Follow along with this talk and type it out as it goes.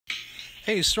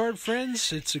Hey, sword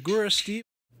friends, it's Agura Steve.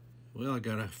 Well, I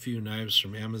got a few knives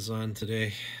from Amazon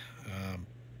today. Um,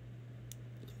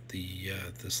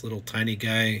 this little tiny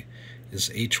guy is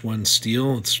H1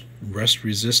 steel. It's rust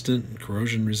resistant and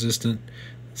corrosion resistant.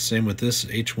 Same with this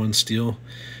H1 steel.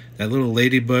 That little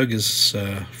Ladybug is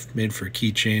made for a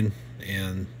keychain,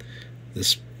 and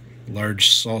this large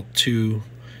Salt 2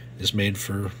 is made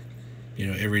for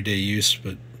everyday use,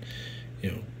 but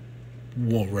you know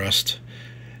won't rust.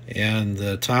 And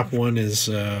the top one is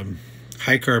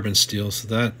high carbon steel, so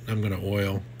that I'm going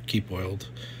to keep oiled.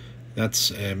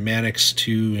 That's Manix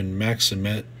 2 and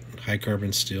Maxamet high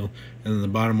carbon steel. And then the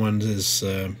bottom one is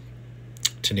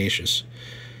Tenacious,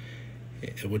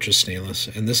 which is stainless.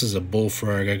 And this is a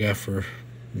Bullfrog I got for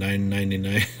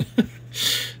 $9.99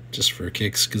 just for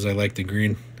kicks because I like the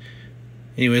green.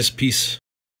 Anyways, peace.